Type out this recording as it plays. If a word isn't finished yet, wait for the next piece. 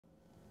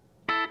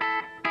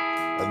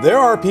There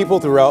are people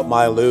throughout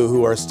Mylou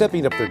who are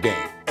stepping up their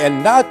game,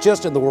 and not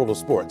just in the world of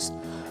sports.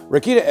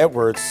 Rickkita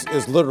Edwards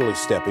is literally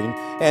stepping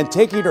and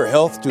taking her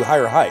health to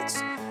higher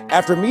heights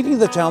after meeting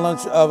the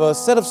challenge of a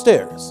set of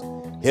stairs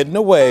hidden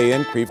away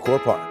in Creve Coeur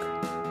Park.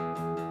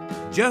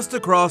 Just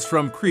across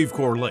from Creve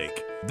Coeur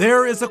Lake,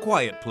 there is a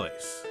quiet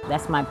place.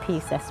 That's my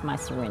peace, that's my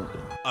serenity.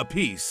 A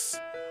peace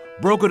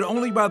broken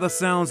only by the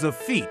sounds of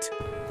feet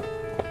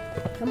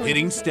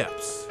hitting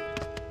steps.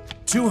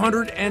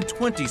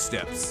 220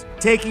 steps,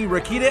 taking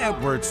Rickkita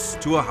Edwards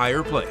to a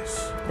higher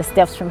place. The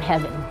steps from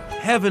heaven.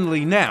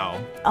 Heavenly now.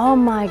 Oh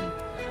my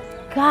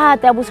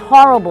God, that was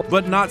horrible.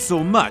 But not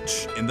so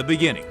much in the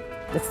beginning.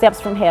 The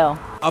steps from hell.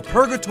 A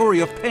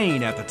purgatory of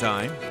pain at the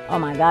time. Oh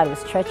my God, it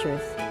was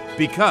treacherous.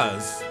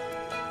 Because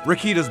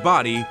Rickita's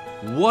body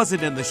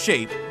wasn't in the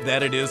shape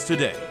that it is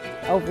today.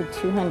 Over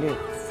 200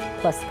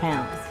 plus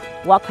pounds.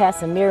 Walk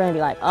past a mirror and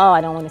be like, oh,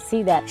 I don't want to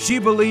see that. She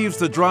believes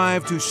the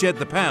drive to shed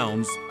the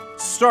pounds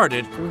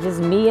started It was just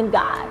me and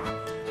God.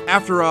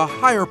 after a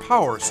higher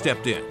power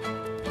stepped in.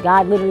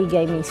 God literally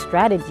gave me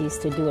strategies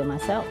to do it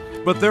myself.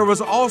 But there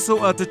was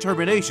also a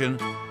determination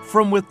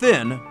from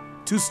within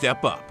to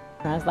step up.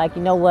 I was like,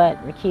 you know what,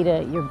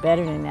 Rickkita, you're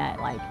better than that.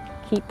 Like,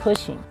 keep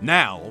pushing.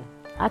 Now,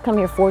 I come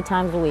here 4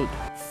 times a week.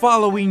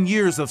 following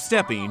years of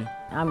stepping,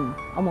 I'm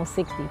almost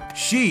 60.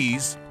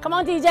 she's Come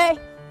on, DJ.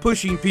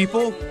 pushing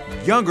people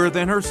younger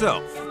than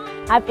herself.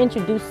 I've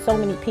introduced so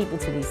many people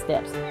to these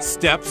steps.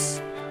 Steps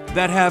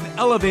that have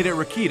elevated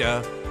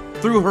Rickkita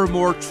through her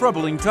more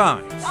troubling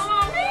times.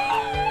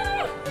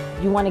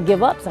 You want to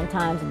give up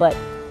sometimes, but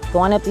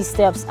going up these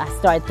steps, I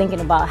started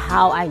thinking about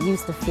how I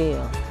used to feel,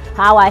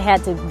 how I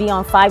had to be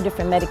on 5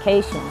 different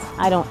medications.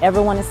 I don't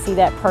ever want to see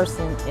that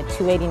person at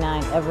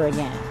 289 ever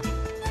again.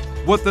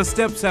 What the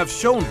steps have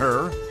shown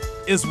her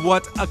is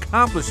what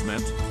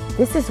accomplishment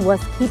This is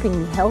what's keeping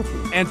me healthy.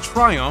 and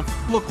triumph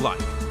look like.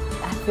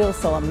 I feel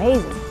so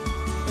amazing.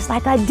 It's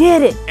like I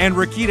did it. And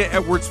Rickkita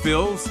Edwards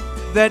feels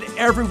that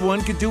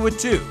everyone could do it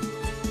too,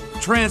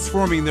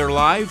 transforming their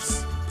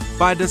lives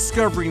by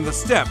discovering the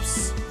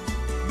steps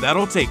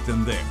that'll take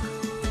them there.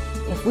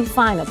 If we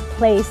find a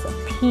place of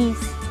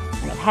peace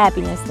and of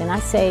happiness, then I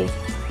say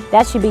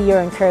that should be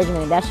your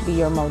encouragement and that should be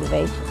your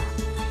motivation.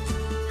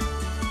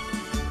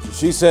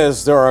 She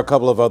says there are a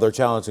couple of other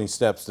challenging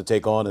steps to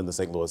take on in the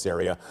St. Louis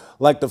area,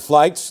 like the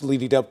flights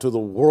leading up to the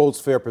World's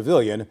Fair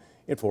Pavilion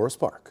in Forest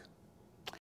Park.